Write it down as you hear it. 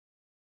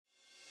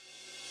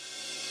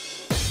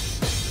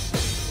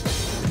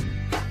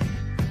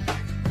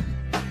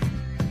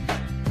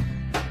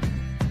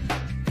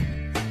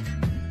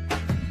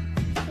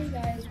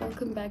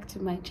to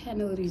my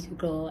channel. It is your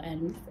girl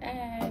and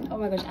oh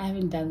my gosh, I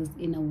haven't done this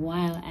in a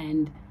while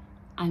and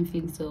I'm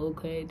feeling so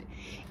awkward.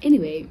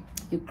 Anyway,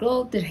 your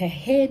girl did her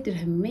hair, did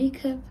her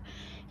makeup,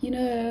 you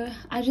know.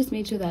 I just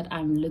made sure that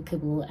I'm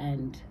lookable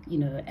and, you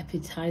know,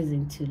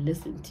 appetizing to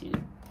listen to.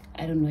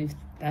 I don't know if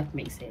that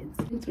makes sense.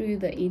 Through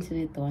the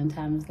internet the one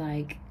time, I was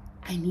like,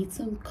 I need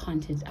some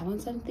content. I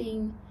want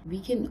something we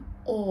can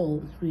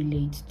all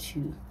relate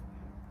to.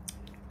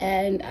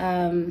 And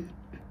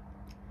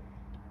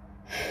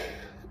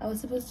I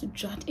was supposed to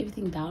jot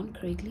everything down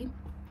correctly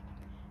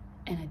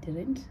and I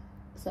didn't,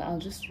 so I'll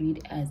just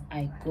read as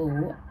I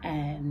go,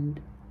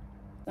 and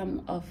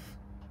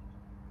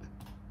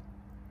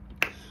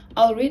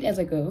I'll read as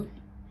I go.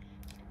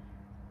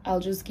 I'll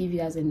just give you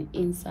guys an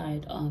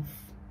insight of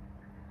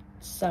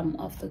some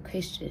of the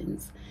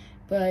questions,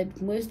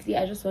 but mostly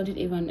I just wanted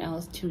everyone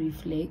else to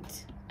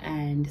reflect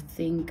and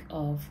think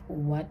of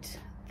what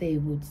they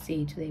would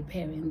say to their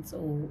parents,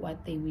 or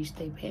what they wish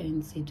their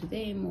parents said to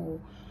them, or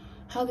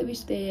how they wish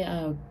they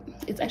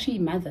it's actually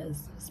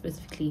mothers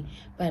specifically,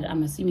 but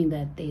I'm assuming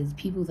that there's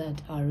people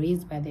that are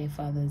raised by their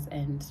fathers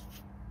and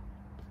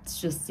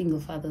it's just single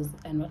fathers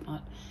and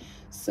whatnot.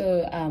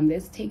 So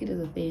let's take it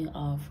as a thing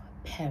of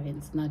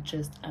parents, not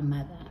just a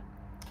mother.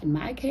 In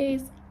my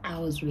case, I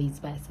was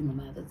raised by a single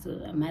mother, so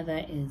a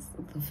mother is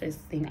the first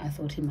thing I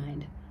thought in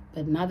mind.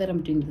 But now that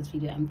I'm doing this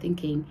video, I'm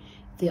thinking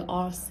there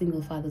are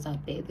single fathers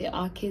out there. There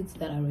are kids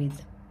that are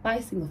raised by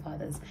single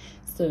fathers.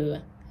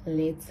 So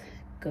let's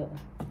go.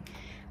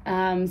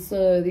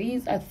 So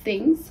these are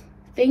things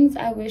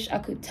I wish I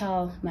could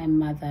tell my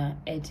mother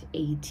at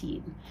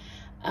 18.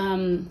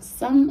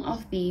 Some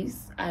of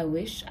these I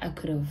wish I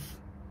could have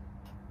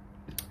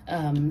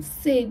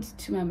said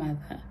to my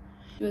mother.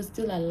 If she was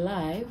still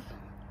alive,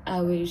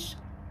 I wish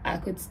I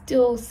could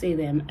still say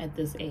them at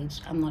this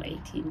age. I'm not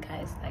 18,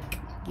 guys, like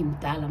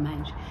gimdala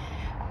manje.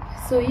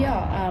 So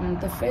yeah,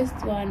 the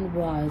first one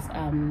was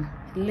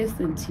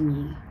listen to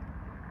me.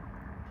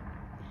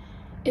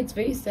 It's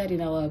very sad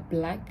in our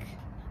Black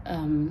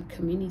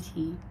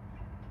community,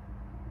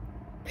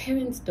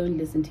 parents don't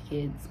listen to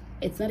kids.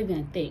 It's not even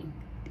a thing.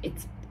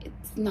 It's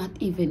not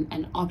even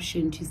an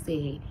option to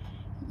say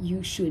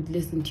you should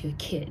listen to your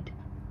kid.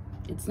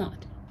 It's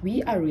not.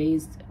 We are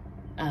raised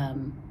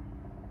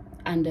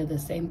under the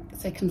same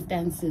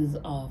circumstances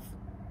of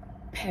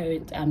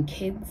kids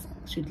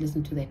should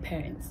listen to their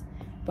parents.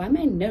 Why am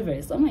I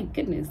nervous? Oh my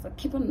goodness, I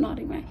keep on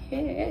nodding my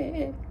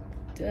head.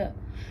 Duh.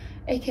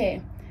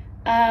 Okay.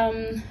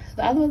 The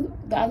other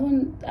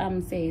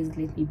one says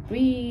let me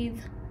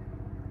breathe.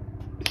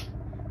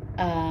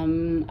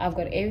 I've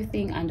got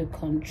everything under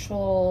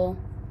control.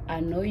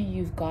 I know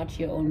you've got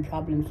your own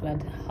problems,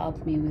 but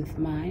help me with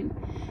mine.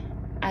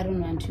 I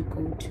don't want to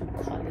go to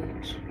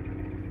college.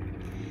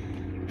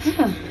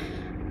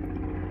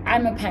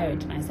 I'm a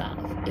parent myself.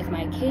 If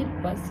my kid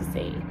was to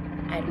say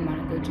I don't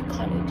want to go to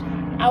college,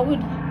 I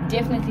would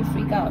definitely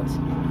freak out.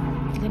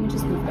 Let me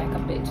just move back a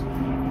bit.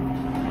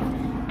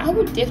 I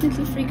would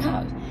definitely freak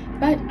out.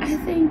 But I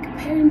think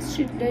parents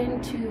should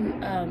learn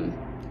to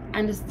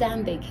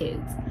understand their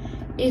kids.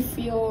 If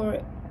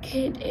your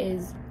kid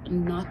is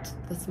not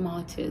the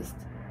smartest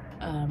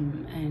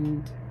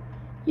and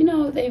you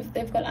know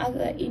they've got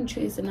other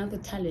interests and other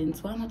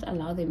talents, why not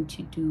allow them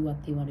to do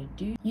what they want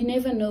to do? You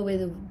never know where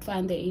they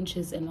find their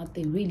interests and what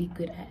they're really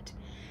good at.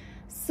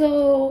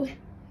 So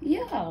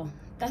yeah,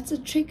 that's a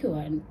tricky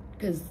one,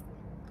 because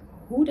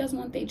who doesn't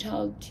want their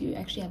child to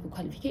actually have a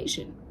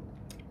qualification?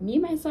 Me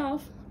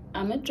myself,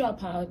 I'm a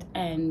dropout,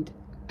 and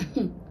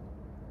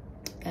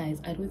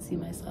guys, I don't see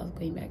myself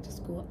going back to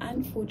school,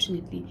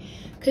 unfortunately,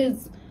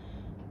 because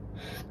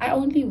I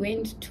only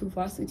went to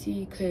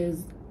varsity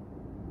because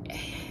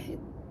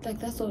like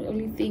that's the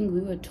only thing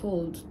we were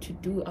told to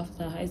do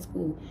after high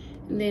school.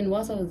 And then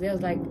whilst I was there, I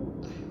was like,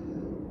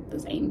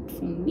 this ain't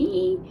for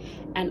me,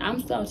 and I'm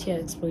still out here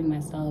exploring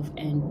myself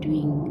and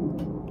doing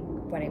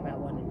whatever I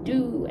want to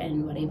do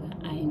and whatever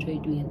I enjoy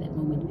doing at that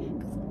moment,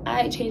 because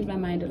I changed my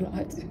mind a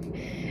lot.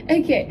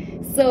 Okay,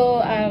 so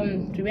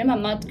remember,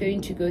 I'm not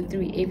going to go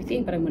through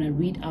everything, but I'm going to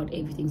read out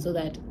everything so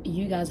that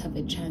you guys have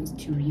a chance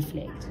to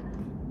reflect.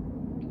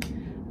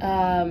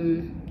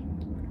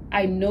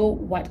 I know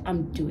what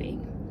I'm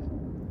doing.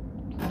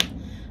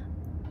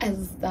 As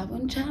a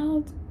stubborn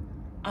child,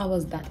 I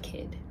was that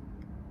kid,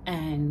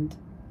 and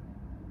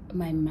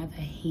my mother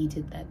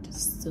hated that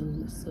so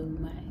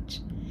much.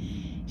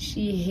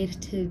 She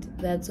hated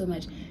that so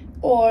much.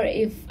 Or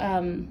if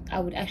I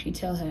would actually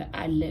tell her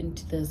I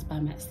learned this by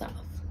myself,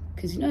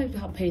 because you know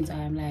how parents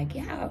are. I'm like,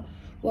 yeah,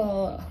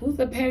 well, who's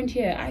the parent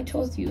here? I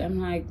told you. I'm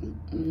like,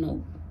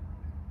 no,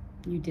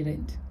 you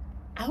didn't.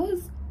 I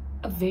was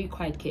a very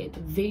quiet kid,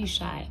 very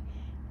shy,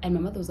 and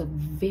my mother was a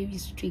very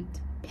strict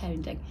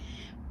parent, like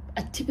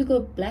a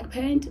typical Black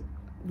parent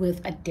with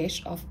a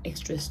dash of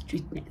extra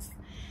strictness.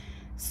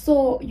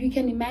 So you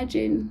can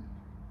imagine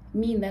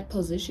me in that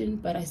position,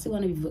 but I still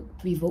want to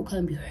be vocal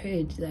and be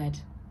heard that,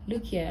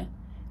 look here,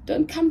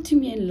 don't come to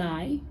me and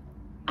lie.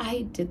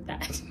 I did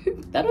that.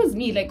 That was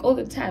me, like all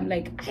the time.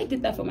 Like I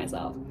did that for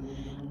myself.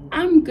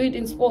 I'm good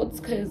in sports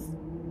because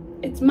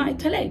it's my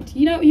talent.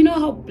 You know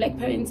how black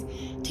parents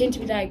tend to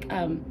be like,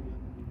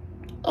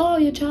 oh,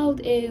 your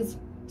child is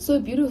so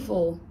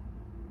beautiful,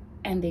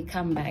 and they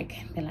come back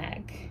and they're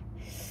like,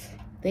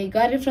 they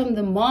got it from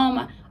the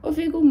mom.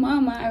 Oh,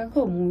 mama,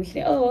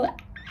 oh,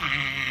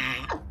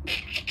 ah.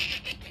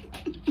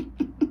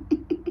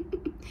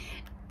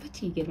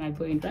 But you get my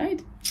point,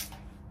 right?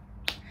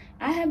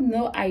 I have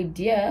no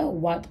idea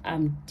what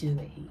I'm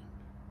doing.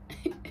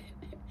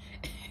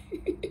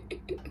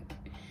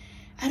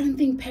 I don't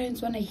think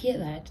parents want to hear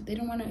that. They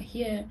don't want to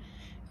hear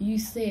you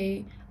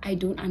say, I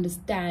don't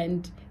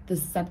understand the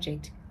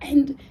subject.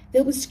 And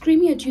they'll be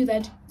screaming at you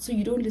that, so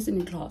you don't listen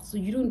in class, so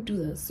you don't do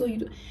this, so you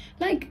do.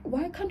 Like,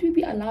 why can't we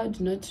be allowed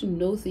not to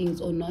know things,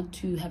 or not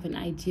to have an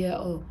idea,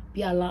 or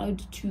be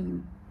allowed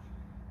to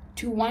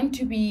want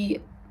to be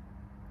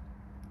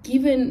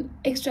given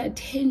extra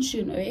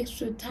attention, or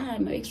extra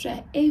time, or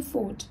extra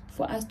effort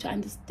for us to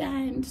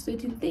understand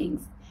certain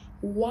things?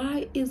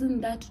 Why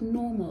isn't that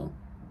normal?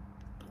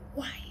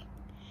 Why?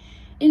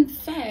 In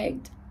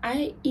fact,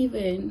 I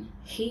even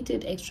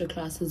hated extra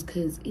classes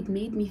because it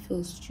made me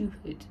feel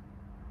stupid.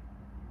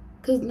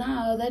 Because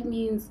now that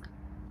means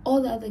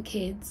all the other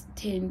kids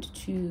tend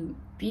to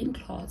be in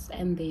class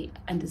and they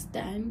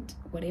understand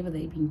whatever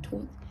they're being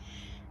taught.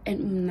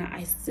 And now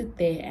I sit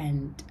there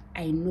and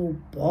I know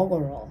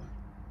boggerel.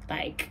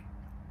 Like,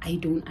 I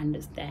don't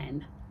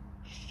understand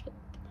shit.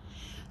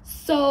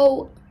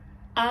 So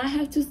I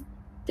have to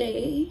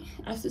stay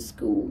after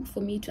school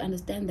for me to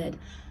understand that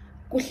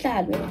this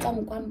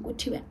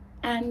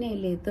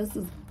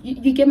is,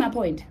 you get my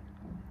point.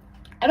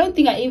 I don't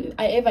think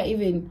I ever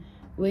even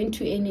went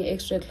to any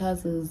extra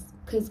classes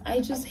because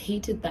I just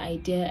hated the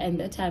idea, and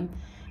that time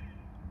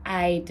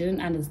I didn't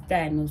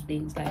understand those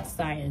things like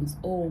science.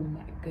 Oh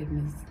my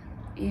goodness,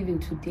 even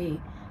today.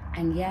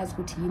 And yes,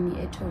 atom.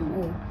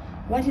 Oh,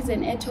 what is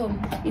an atom?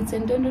 It's a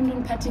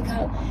non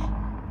particle.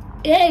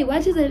 Hey,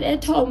 what is an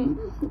atom?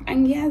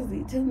 And yes,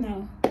 till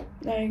now,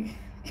 like.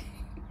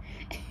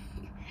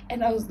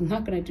 And I was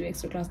not going to do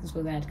extra classes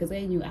for that because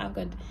I knew I've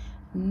got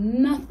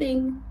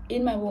nothing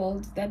in my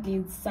world that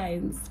needs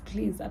science.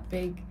 Please, I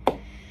beg.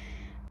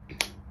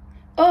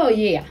 Oh,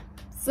 yeah.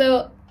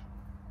 So,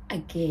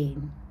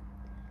 again,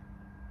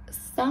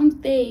 some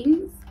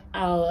things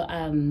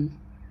I'll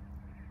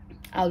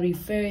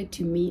refer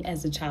to me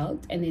as a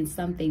child, and then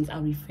some things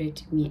I'll refer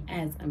to me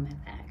as a mother,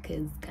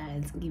 because,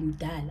 guys, give me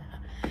dollar.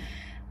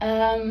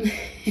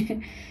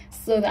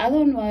 So the other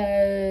one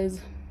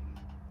was,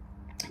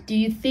 do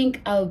you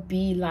think I'll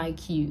be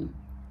like you?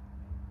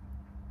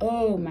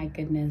 Oh my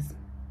goodness.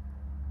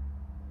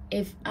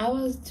 If I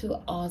was to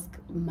ask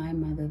my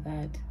mother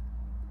that,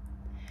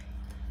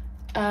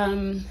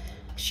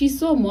 she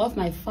saw more of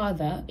my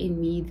father in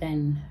me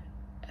than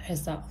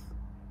herself.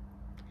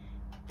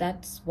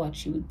 That's what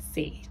she would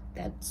say.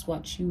 That's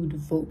what she would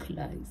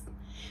vocalize.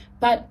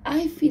 But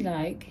I feel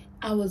like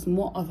I was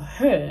more of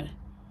her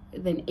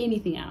than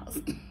anything else.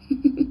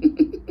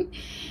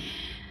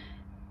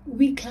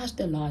 We clashed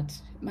a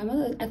lot. My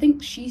mother, I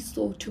think she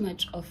saw too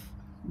much of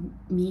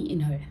me in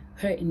her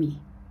in me.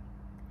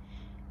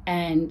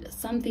 And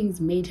some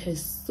things made her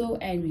so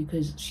angry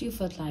because she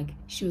felt like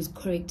she was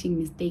correcting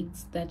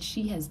mistakes that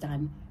she has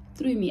done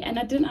through me. And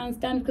I didn't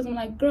understand because I'm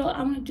like, girl,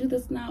 I want to do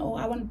this now, or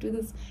I want to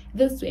do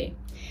this way.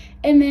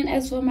 And then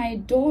as for my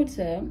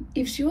daughter,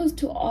 if she was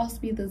to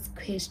ask me this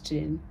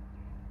question,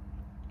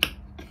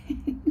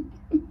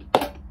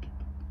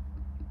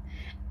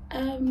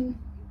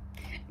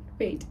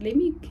 wait, let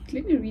me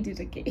read it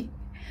again.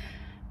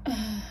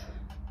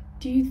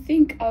 Do you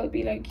think I would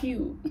be like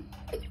you?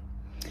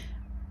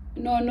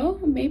 No,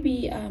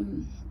 maybe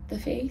the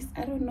face.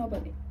 I don't know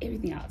about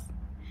everything else.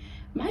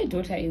 My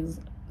daughter is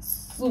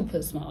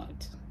super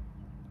smart,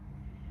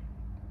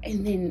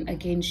 and then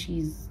again,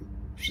 she's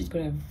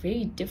got a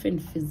very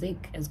different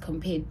physique as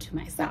compared to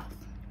myself.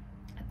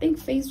 I think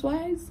face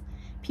wise,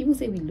 people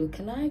say we look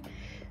alike.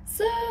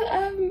 So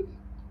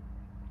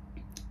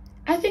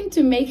I think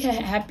to make her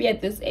happy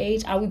at this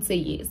age, I would say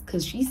yes,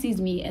 because she sees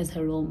me as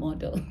her role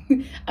model.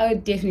 I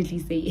would definitely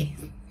say yes.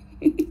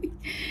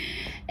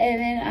 And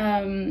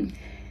then,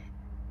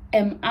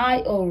 am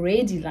I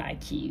already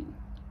like you?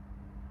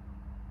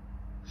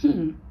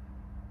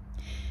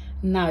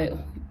 Now,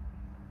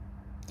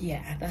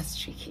 yeah, that's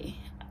tricky.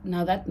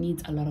 Now that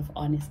needs a lot of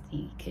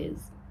honesty, because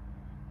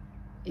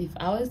if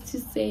I was to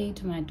say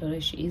to my daughter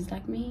she is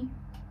like me,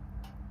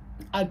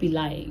 I'd be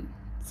lying.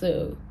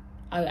 So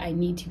I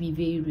need to be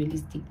very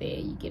realistic there.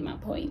 You get my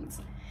point.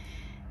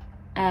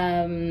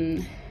 I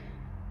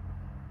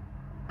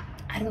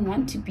don't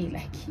want to be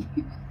like you.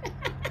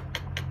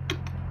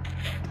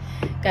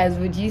 Guys,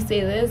 would you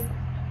say this?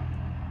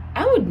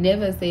 I would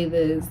never say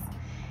this.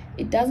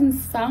 It doesn't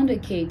sound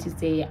okay to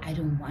say I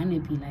don't want to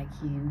be like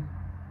you.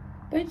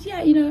 But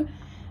yeah, you know,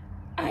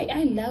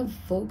 I love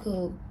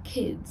vocal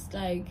kids.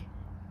 Like,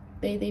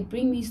 they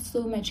bring me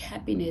so much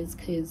happiness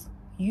because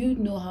you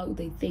know how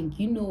they think.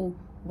 You know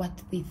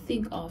what they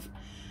think of.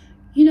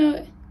 You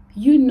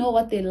know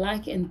what they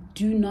like and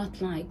do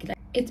not like.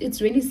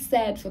 It's really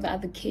sad for the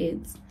other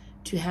kids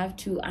to have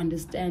to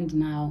understand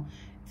now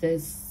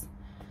this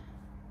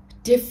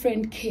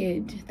different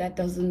kid that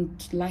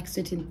doesn't like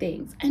certain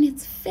things. And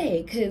it's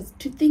fair, because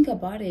to think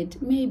about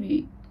it,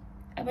 maybe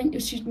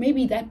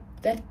that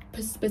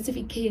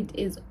specific kid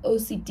is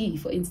OCD,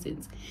 for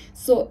instance,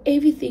 so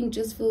everything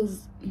just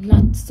feels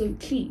not so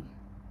clean.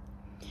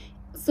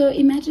 So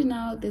imagine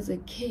now there's a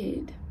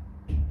kid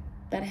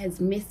that has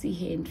messy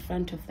hair in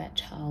front of that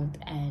child,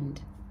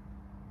 and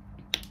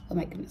oh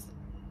my goodness,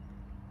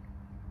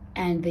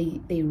 and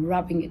they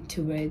rubbing it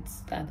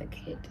towards the other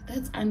kid.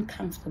 That's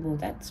uncomfortable.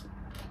 That's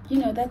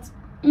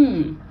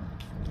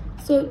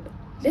so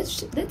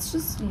let's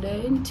just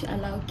learn to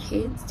allow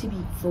kids to be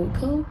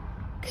vocal,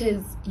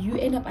 because you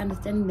end up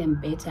understanding them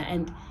better,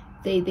 and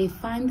they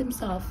find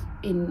themselves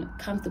in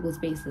comfortable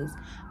spaces.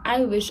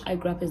 I wish I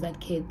grew up as that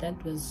kid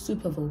that was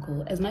super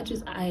vocal. As much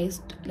as I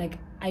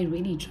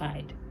really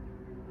tried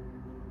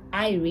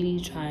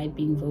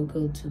being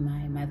vocal to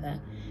my mother,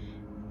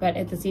 but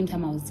at the same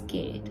time I was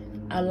scared.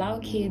 Allow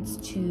kids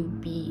to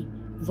be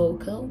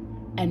vocal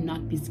and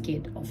not be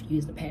scared of you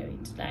as a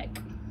parent. Like,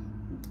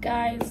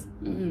 guys,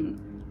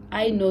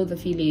 I know the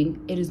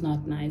feeling. It is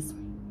not nice.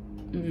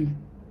 The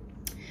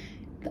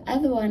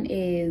other one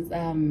is,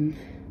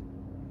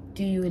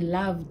 do you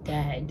love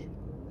dad?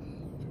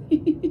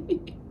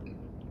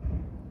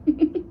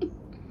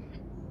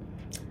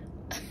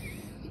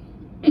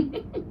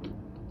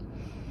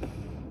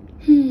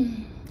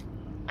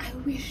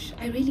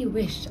 I really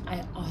wish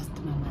I asked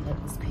my mother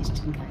this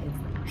question, guys.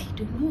 I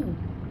don't know.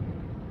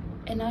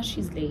 And now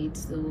she's late,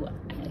 so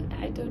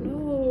I don't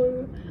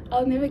know.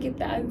 I'll never get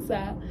the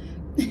answer.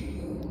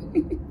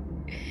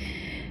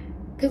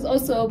 Because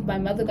also my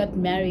mother got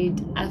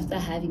married after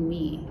having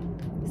me,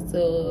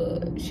 so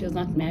she was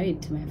not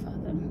married to my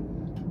father.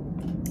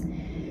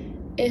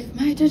 If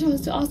my daughter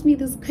was to ask me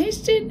this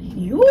question,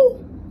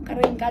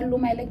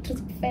 my electric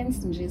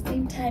fence at the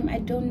same time, I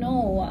don't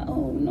know.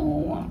 Oh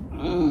no.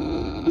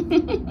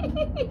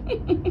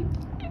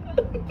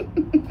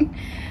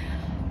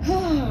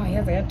 Oh,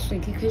 yeah, that's a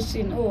tricky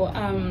question.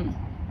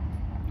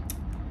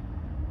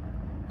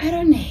 I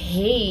don't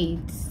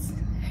hate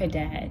her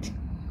dad.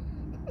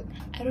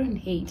 I don't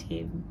hate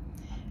him.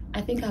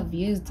 I think I've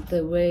used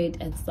the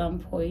word at some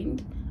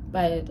point,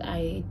 but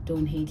I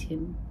don't hate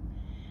him.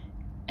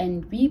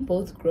 And we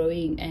both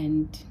growing,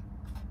 and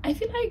I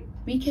feel like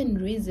we can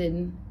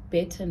reason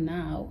better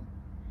now,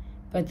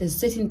 but there's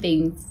certain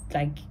things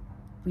like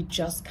we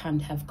just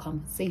can't have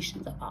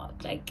conversations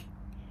about. Like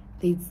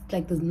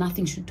there's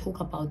nothing to talk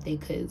about there,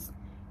 because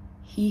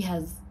he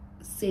has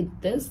said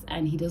this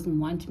and he doesn't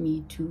want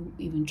me to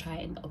even try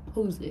and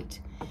oppose it.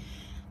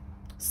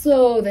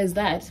 So there's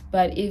that.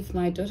 But if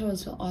my daughter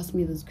was to ask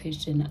me this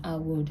question, I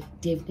would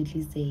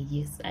definitely say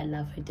yes, I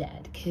love her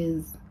dad,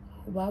 because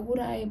why would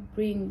I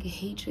bring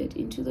hatred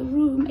into the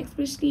room,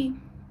 especially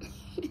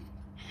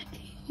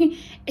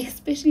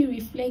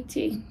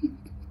reflecting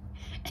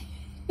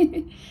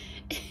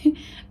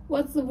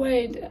what's the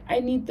word?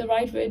 I need the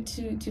right word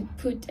to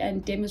put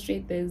and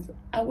demonstrate this.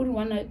 I wouldn't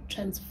want to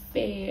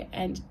transfer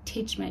and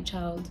teach my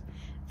child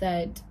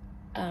that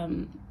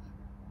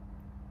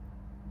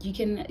you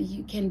can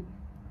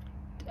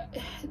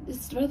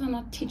it's rather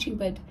not teaching,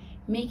 but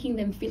making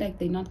them feel like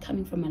they're not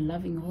coming from a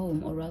loving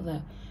home, or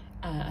rather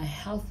a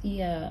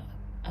healthier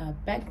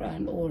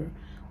background, or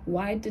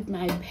why did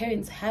my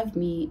parents have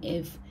me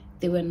if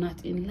they were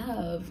not in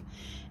love.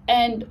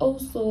 And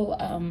also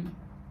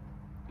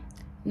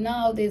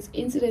now there's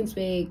incidents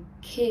where it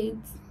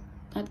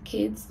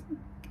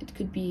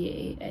could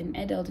be an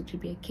adult, it could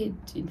be a kid,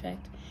 in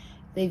fact,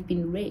 they've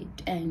been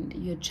raped, and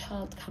your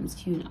child comes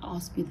to you and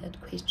asks you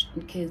that question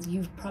because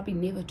you've probably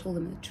never told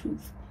them the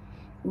truth.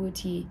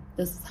 Uti,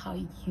 this is how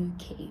you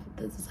came,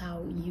 this is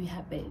how you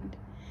happened.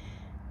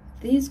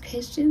 These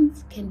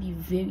questions can be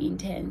very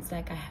intense.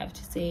 Like, I have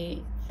to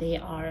say, they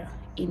are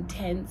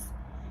intense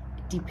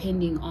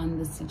depending on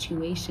the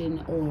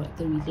situation or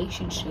the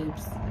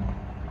relationships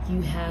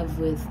you have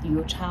with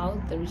your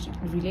child, the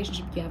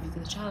relationship you have with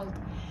the child,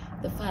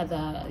 the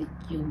father,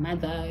 your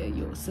mother,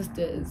 your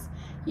sisters.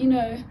 You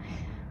know,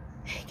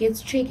 it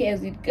gets tricky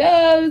as it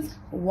goes.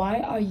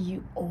 Why are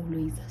you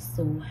always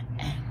so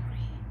angry?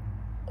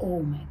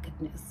 Oh my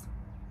goodness.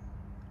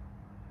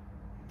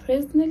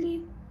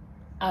 Personally,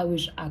 I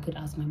wish I could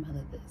ask my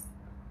mother this.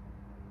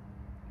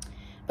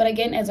 But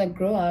again, as I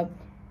grow up,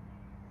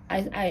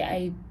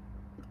 I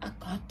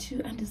got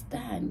to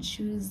understand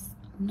she was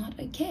not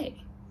okay.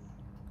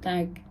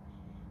 Like,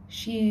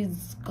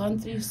 she's gone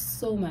through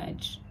so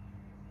much.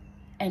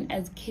 And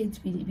as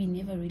kids, we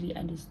never really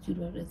understood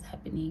what was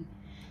happening.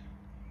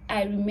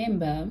 I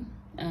remember,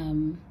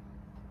 my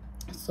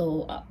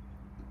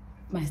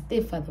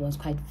stepfather was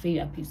quite very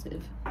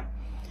abusive.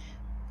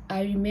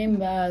 I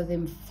remember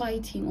them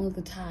fighting all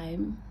the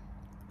time,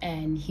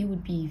 and they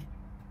would be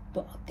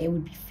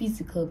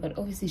physical, but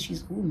obviously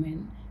she's a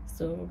woman,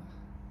 so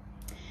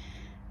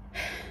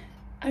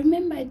I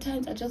remember at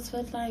times I just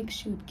felt like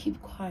she would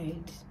keep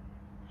quiet,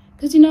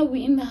 because we're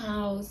in the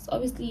house.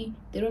 Obviously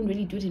they don't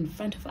really do it in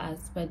front of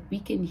us, but we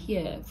can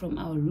hear from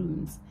our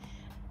rooms.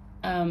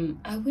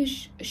 I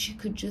wish she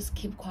could just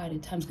keep quiet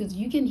at times, because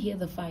you can hear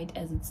the fight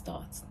as it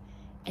starts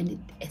and it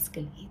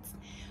escalates.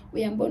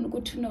 Uyambona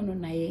ukuthi unono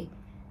naye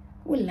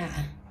ula,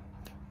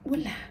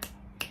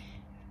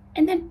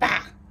 and then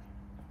bah.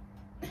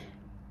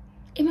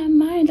 In my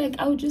mind, like,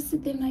 I would just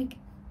sit there like,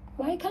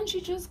 why can't she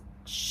just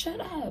shut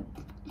up?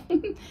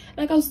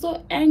 Like, I was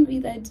so angry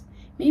that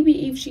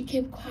maybe if she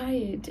kept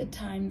quiet at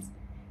times,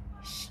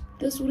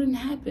 this wouldn't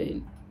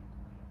happen.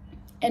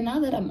 And now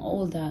that I'm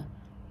older,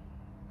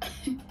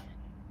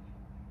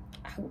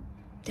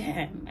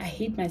 damn, I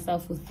hate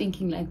myself for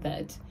thinking like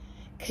that.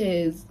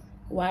 Because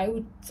why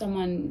would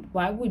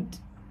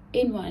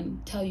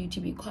anyone tell you to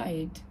be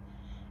quiet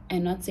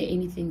and not say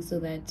anything so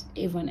that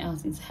everyone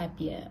else is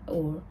happier?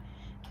 Or,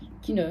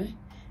 you know,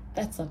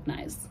 that's not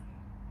nice.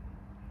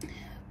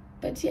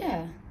 But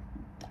yeah,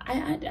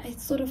 I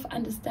sort of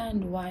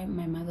understand why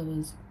my mother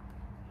was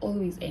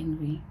always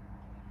angry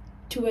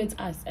towards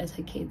us as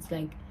her kids.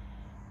 Like,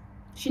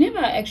 she never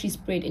actually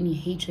spread any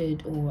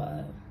hatred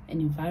or an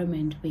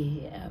environment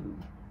where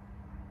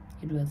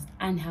it was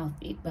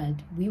unhealthy, but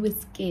we were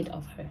scared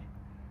of her.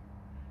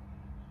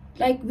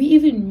 Like, we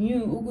even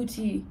knew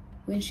Uguti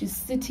when she's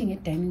sitting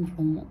at dining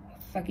room,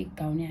 fucking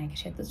gown, yeah,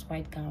 she had this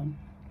white gown,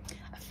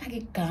 a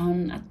fucking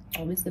gown,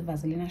 always the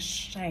Vaseline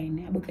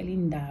shine,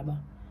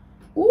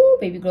 oh,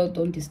 baby girl,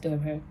 don't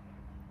disturb her.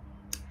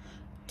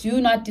 Do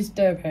not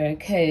disturb her,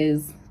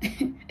 because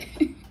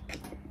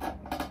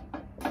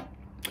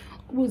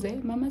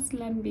mama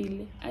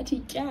slambile athi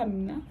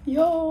tyamna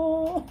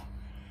yo.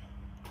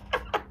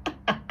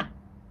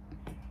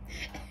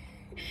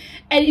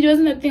 And it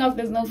wasn't a thing of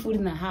there's no food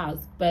in the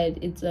house,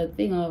 but it's a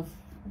thing of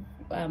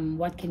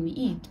what can we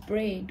eat,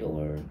 bread,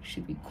 or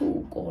should we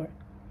cook, or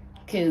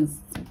because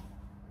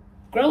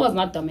girl was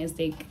not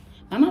domestic.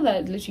 My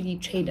mother literally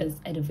trained us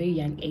at a very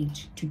young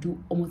age to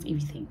do almost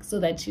everything so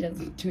that she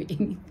doesn't do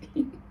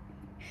anything.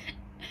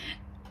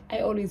 I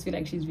always feel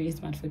like she's very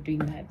smart for doing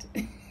that.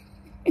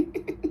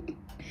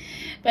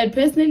 But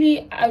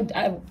personally,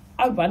 I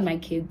want my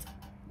kids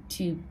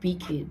to be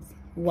kids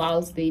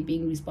whilst they're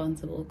being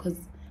responsible, because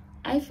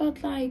I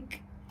felt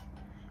like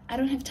I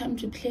don't have time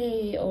to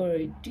play or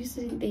do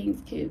certain things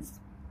because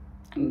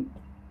I'm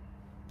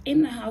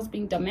in the house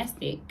being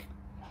domestic.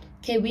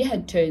 Okay, we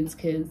had turns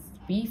because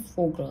we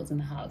 4 girls in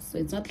the house, so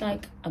it's not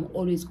like I'm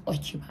always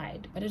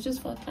occupied, but it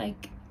just felt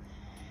like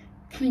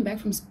coming back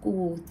from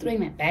school,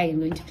 throwing my bag and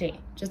going to play,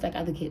 just like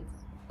other kids.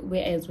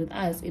 Whereas with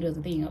us, it was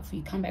a thing of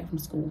you come back from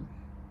school,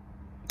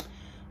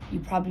 you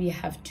probably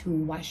have to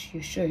wash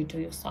your shirt or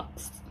your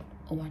socks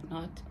or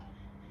whatnot,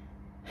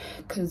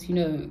 because, you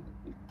know,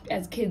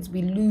 as kids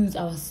we lose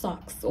our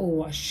socks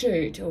or a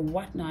shirt or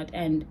whatnot,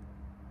 and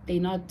they're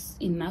not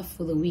enough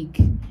for the week.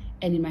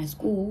 And in my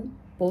school,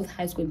 both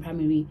high school and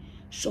primary,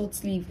 short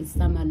sleeve is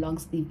summer, long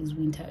sleeve is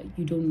winter.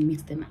 You don't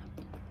mix them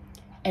up.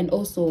 And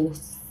also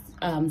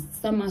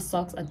summer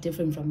socks are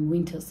different from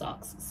winter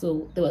socks,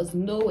 so there was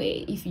no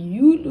way if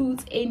you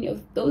lose any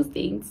of those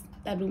things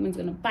that woman's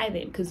gonna buy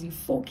them, because you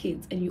 4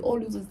 kids and you all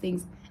lose those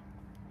things.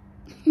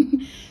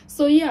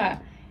 So yeah,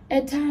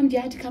 at times you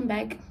had to come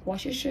back,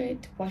 wash your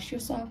shirt, wash your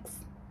socks,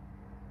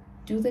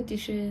 do the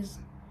dishes,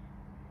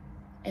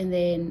 and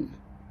then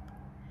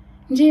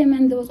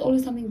man, there was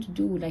always something to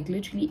do, like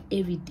literally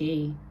every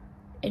day.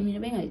 And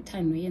when I had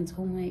time to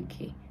homework,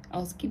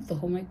 I'll skip the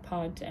homework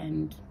part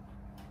and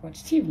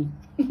watch TV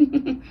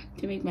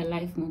to make my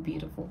life more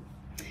beautiful.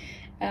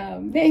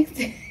 Next,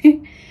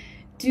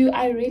 do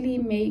I really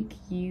make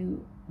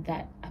you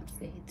that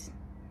upset?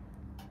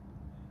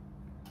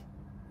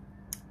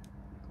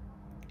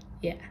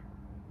 Yeah,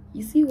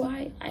 you see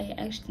why I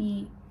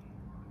actually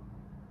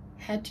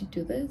had to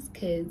do this?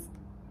 Because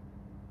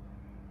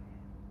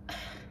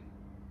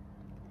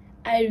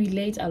I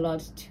relate a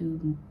lot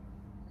to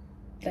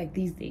like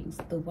these things,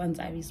 the ones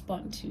I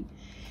respond to.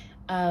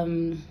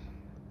 I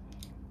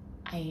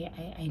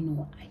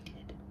know I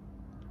did.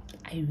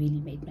 I really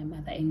made my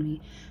mother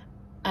angry.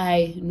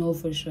 I know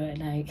for sure,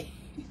 like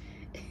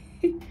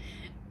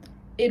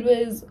it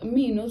was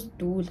me, no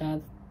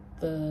Stula,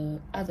 the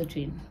other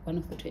twin, one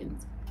of the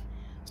twins.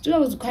 Stula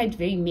was quite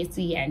very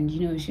messy, and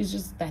you know, she's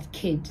just that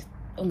kid,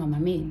 and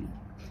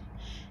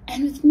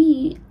with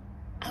me,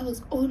 I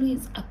was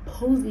always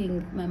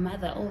opposing my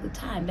mother all the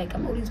time. Like,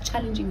 I'm always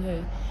challenging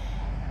her.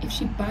 If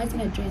she buys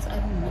me a dress, I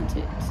don't want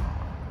it.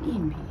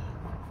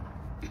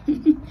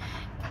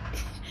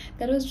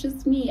 That was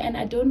just me, and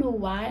I don't know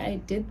why I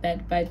did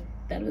that, but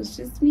that was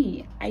just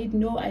me. I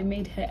know I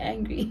made her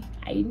angry.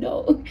 I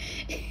know.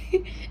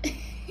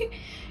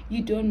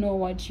 You don't know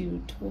what you're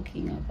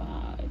talking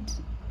about.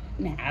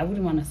 Nah, I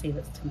wouldn't want to say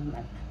this to my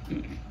mother.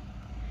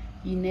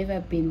 You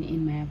never been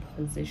in my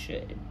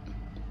position.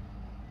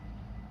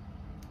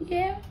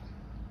 Yeah,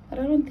 but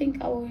I don't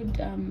think I would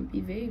be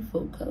very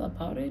vocal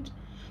about it.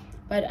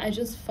 But I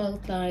just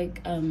felt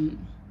like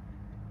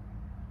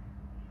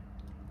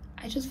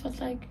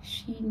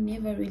she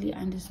never really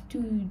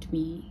understood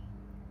me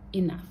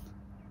enough.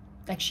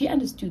 Like, she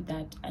understood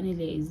that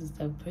Anile is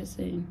the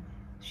person,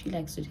 she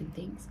likes certain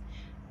things,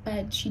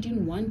 but she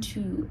didn't want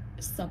to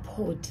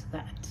support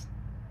that.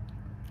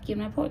 Get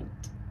my point?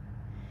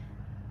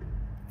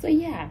 So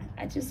yeah,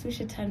 I just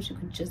wish at times she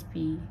could just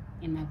be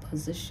in my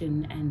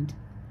position and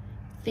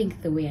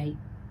think the way I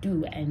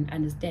do and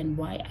understand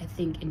why I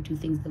think and do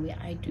things the way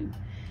I do.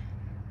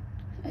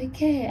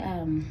 Okay,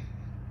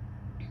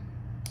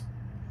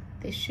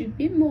 there should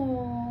be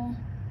more.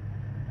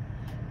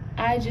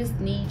 I just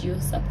need your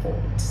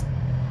support.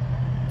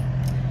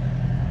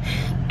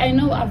 I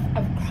know I've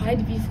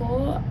cried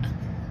before.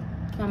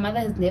 My mother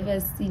has never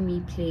seen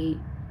me play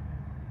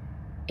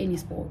any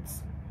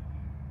sports.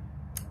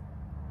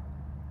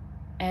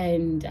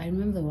 And I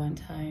remember one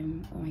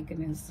time, oh my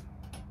goodness,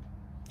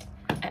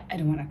 I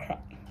don't want to cry.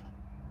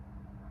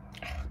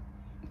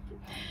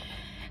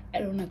 I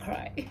don't want to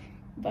cry,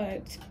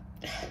 but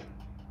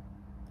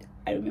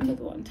I remember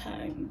the one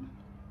time,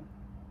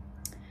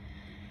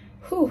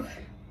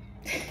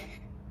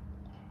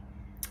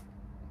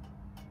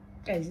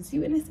 guys, you see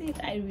when I say it,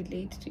 I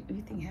relate to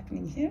everything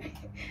happening here.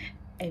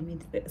 I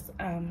mean this.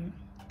 I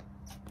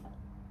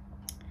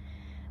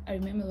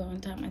remember the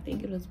one time, I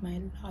think it was my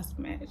last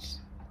match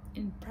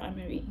in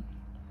primary,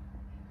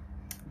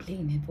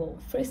 playing netball,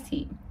 first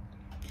team,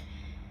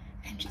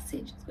 and she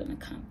said she's gonna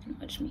come and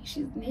watch me.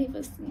 She's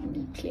never seen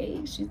me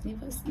play. She's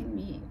never seen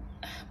me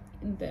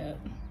in the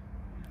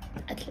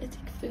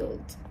athletic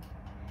field,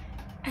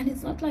 and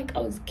it's not like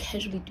I was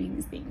casually doing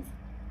these things.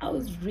 I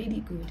was really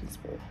good in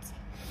sports.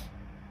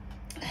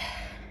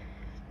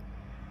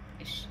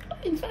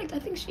 In fact, I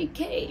think she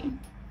came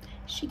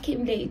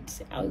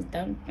late. I was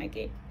down with my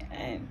game,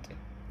 and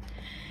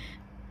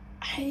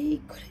I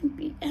couldn't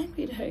be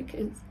angry at her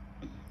because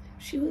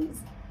she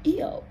was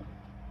ill,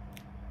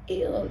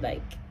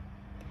 like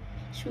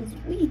she was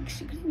weak.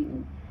 She couldn't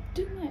even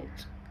do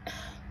much.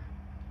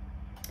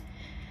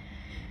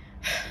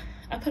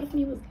 A part of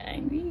me was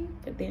angry,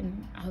 but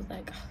then I was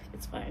like, oh,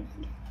 it's fine.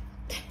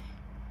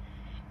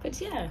 But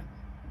yeah.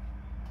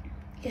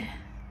 Yeah,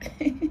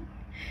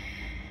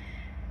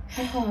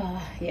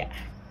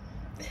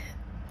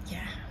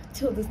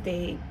 till this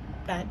day,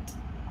 that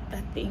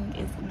thing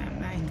is in my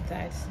mind,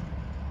 that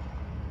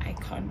I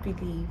can't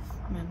believe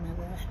my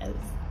mother has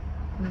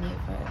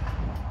never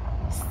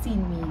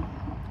seen me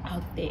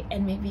out there,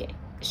 and maybe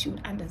she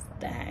would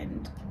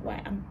understand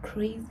why I'm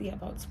crazy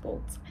about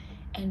sports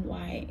and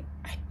why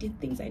I did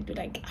things I do.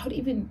 Like, I would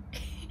even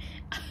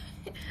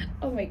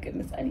oh my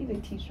goodness, I need a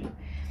tissue.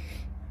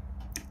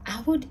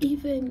 I would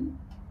even,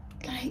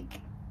 like,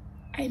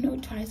 I know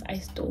twice I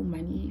stole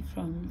money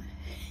from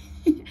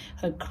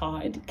her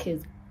card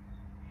because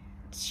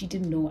she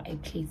didn't know I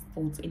play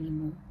sports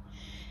anymore.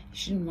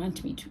 She didn't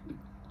want me to.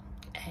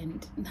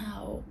 And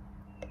now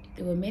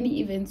there were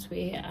many events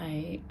where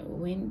I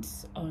went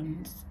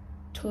on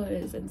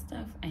tours and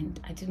stuff, and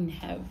I didn't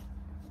have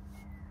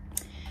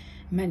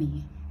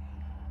money.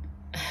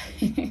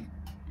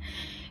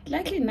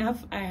 Luckily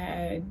enough, I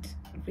had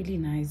really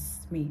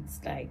nice mates,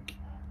 like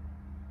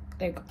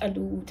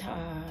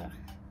Aluta.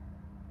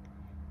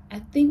 I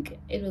think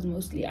it was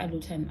mostly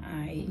Aluta and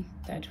I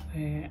that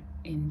were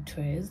in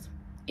tours.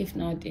 If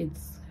not,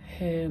 it's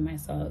her,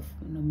 myself,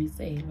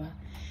 Misaelwa.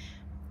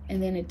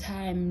 And then at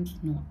times,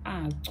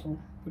 Aco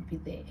would be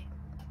there.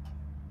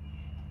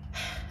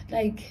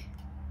 Like,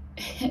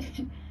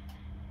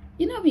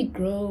 we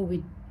grow,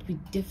 we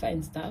differ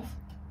and stuff,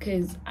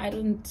 because I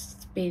don't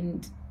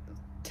spend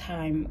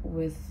time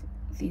with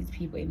these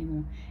people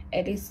anymore.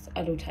 At least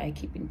Aluta, I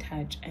keep in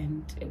touch,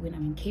 and when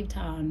I'm in Cape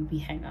Town, we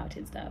hang out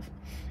and stuff.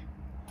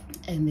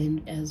 And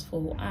then as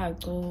for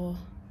Aco,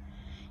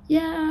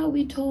 yeah,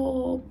 we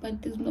talk,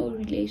 but there's no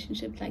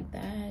relationship like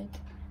that.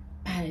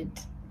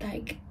 But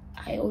like,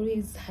 I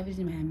always have it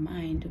in my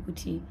mind,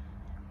 Uguti,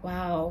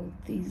 wow,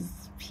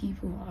 these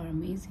people are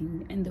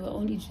amazing, and they were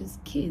only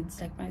just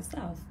kids like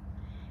myself.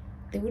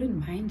 They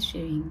wouldn't mind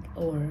sharing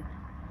or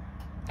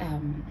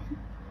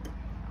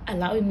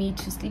allowing me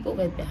to sleep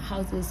over at their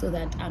houses so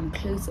that I'm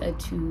closer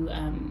to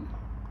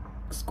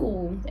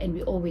school, and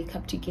we all wake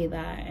up together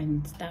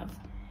and stuff.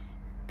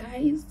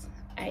 Guys,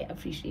 I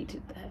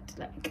appreciated that.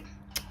 Like,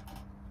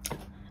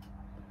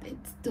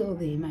 it's still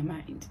there in my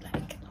mind,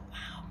 like,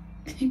 wow.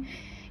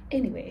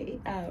 Anyway,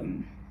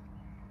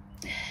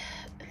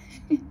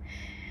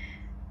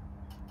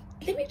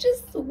 let me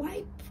just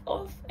wipe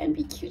off and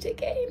be cute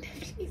again,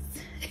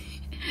 please.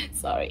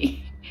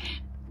 Sorry.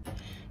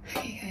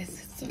 Okay guys,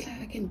 it's not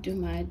like I can do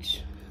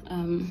much.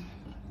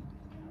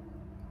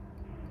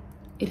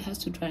 It has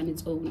to dry on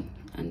its own,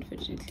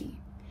 unfortunately.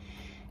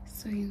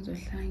 So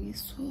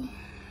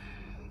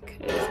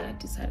because I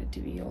decided to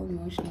be all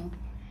emotional.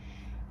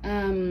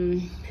 Let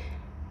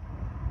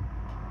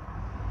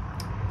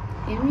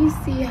me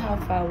see how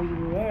far we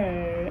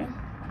were.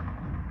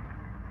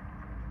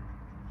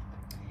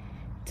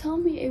 Tell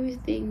me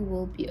everything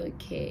will be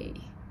okay,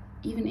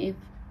 even if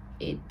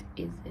it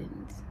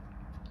isn't.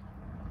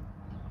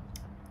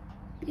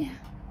 Yeah.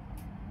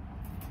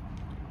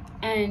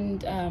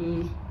 And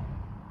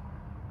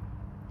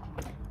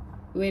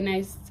when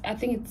I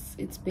think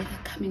it's better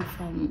coming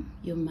from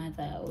your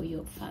mother or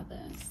your father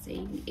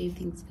saying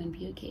everything's gonna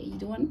be okay. You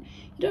don't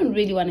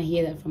really want to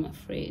hear that from a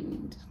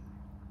friend.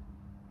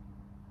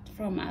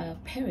 from a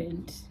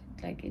parent,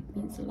 like, it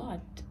means a lot,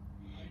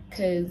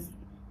 because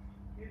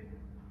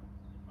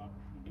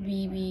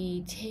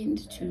we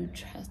tend to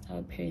trust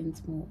our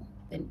parents more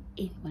than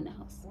anyone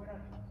else.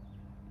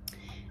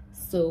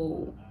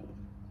 So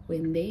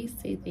when they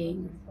say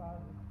things,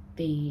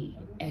 they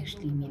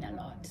actually mean a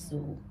lot.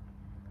 So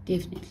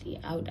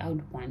definitely I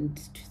would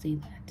want to say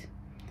that.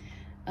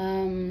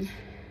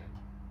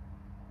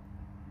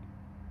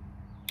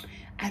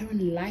 I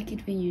don't like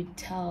it when you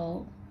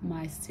tell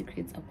my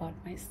secrets about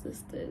my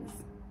sisters.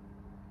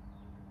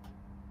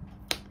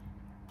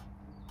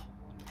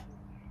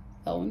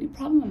 The only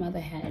problem my mother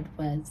had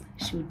was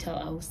she would tell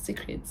our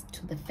secrets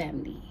to the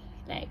family.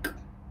 Like,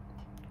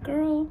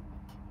 girl,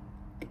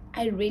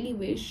 I really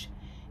wish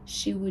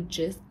she would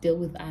just deal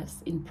with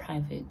us in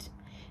private.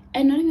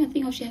 And not even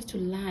think of she has to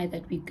lie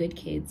that we're good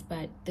kids,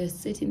 but there's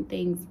certain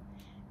things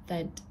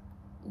that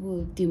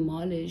will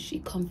demolish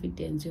your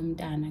confidence,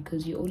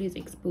 because you're always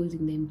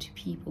exposing them to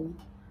people.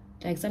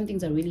 Like, some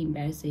things are really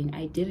embarrassing.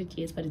 I did it,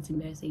 yes, but it's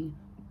embarrassing.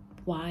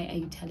 Why are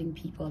you telling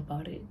people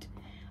about it?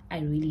 I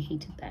really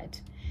hated that.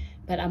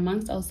 But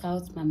amongst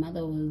ourselves, my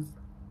mother was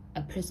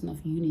a person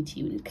of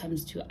unity when it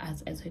comes to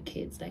us as her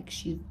kids. Like,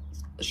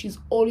 she's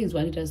always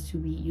wanted us to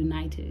be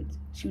united.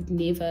 She would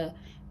never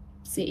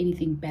say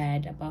anything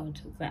bad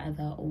about the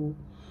other or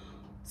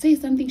say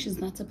something she's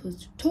not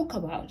supposed to talk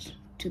about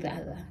to the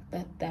other.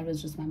 That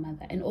was just my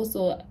mother. And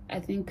also, I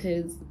think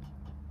because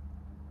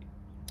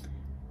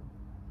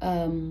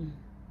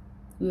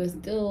we were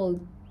still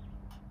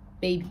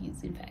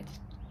babies, in fact,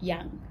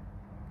 young.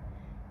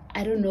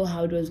 I don't know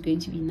how it was going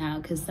to be now,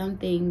 because some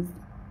things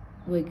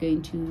were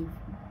going to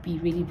be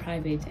really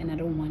private, and I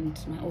don't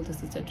want my older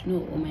sister to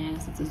know, or my younger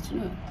sisters to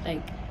know.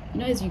 Like,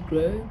 as you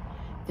grow,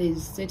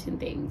 there's certain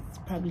things.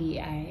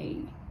 Probably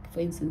for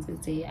instance,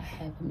 let's say I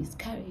have a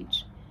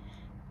miscarriage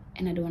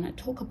and I don't want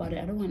to talk about it.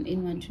 I don't want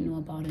anyone to know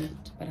about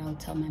it, but I'll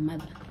tell my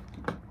mother.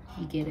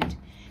 You get it?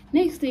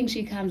 Next thing,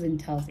 she comes and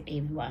tells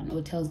everyone,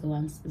 or tells the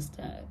one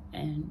sister.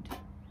 And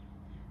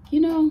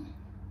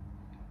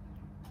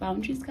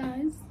boundaries,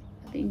 guys.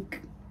 I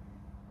think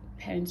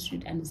parents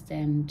should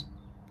understand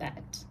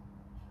that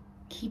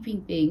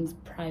keeping things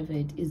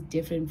private is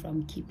different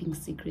from keeping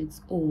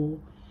secrets, or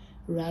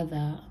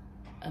rather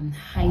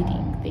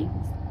hiding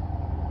things.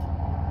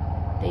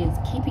 There's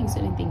keeping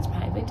certain things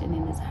private, and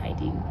then there's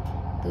hiding.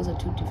 Those are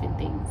two different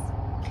things.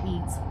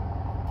 Please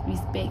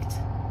respect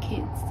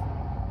kids,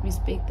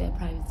 respect their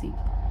privacy.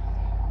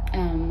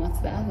 What's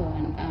the other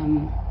one?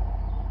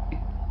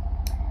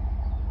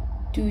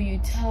 Do you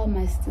tell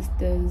my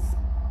sisters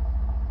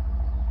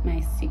my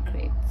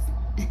secrets?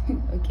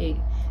 Okay,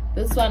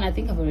 this one I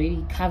think I've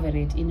already covered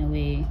it in a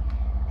way,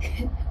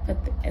 but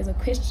as a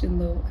question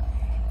though,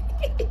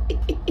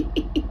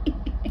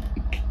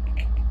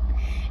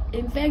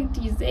 in fact,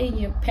 you're saying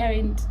your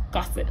parent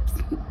gossips.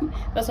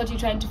 That's what you're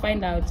trying to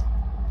find out.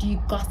 Do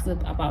you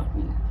gossip about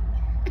me?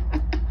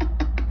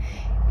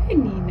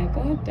 Nina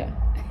God,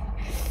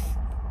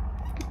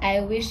 I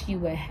wish you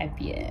were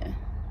happier.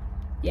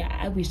 Yeah,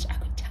 I wish I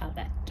could tell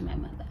that to my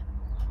mother.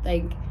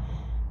 Like,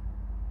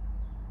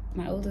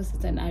 my older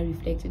sister and I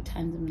reflected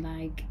times, and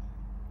like,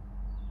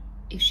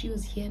 if she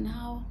was here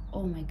now,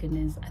 oh my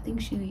goodness, I think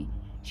she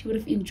would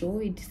have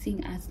enjoyed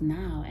seeing us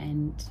now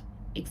and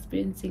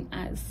experiencing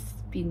us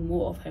being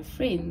more of her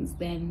friends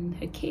than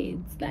her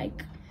kids.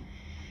 Like,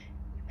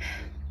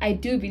 I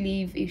do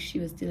believe if she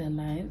was still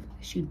alive,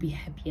 she would be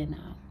happier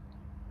now.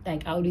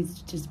 Like, I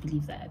always just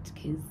believe that,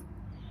 because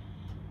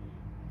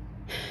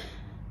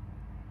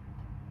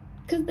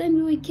then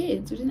we were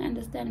kids, we didn't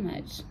understand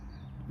much,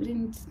 we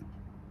didn't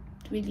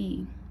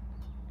really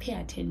pay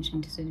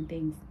attention to certain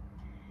things.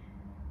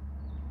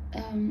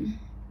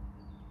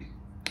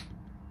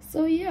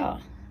 So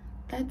yeah,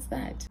 that's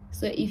that.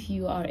 So if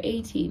you are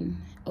 18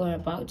 or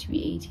about to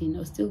be 18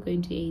 or still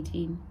going to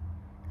 18,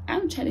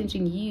 I'm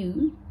challenging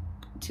you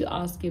to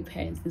ask your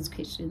parents these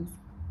questions.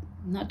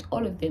 Not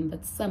all of them,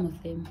 but some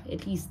of them,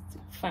 at least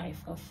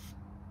 5 of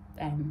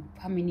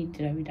how many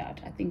did I read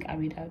out? I think I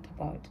read out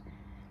about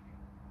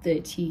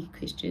 30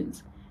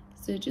 questions.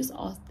 So just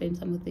ask them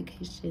some of the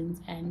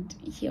questions and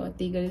hear what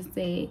they're gonna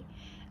say.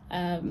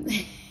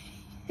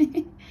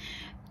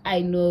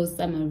 I know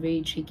some are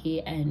very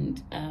tricky,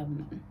 and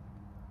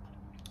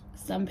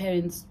some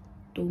parents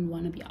don't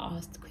want to be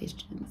asked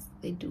questions.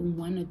 They don't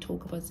want to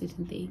talk about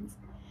certain things,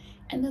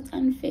 and that's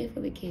unfair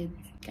for the kids.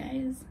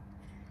 Guys,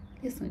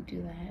 let's not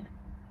do that.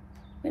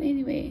 But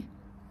anyway,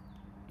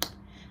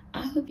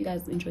 I hope you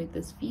guys enjoyed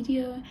this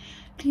video.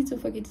 Please don't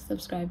forget to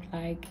subscribe,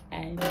 like,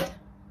 and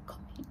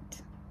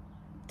comment.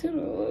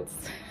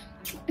 Toodles.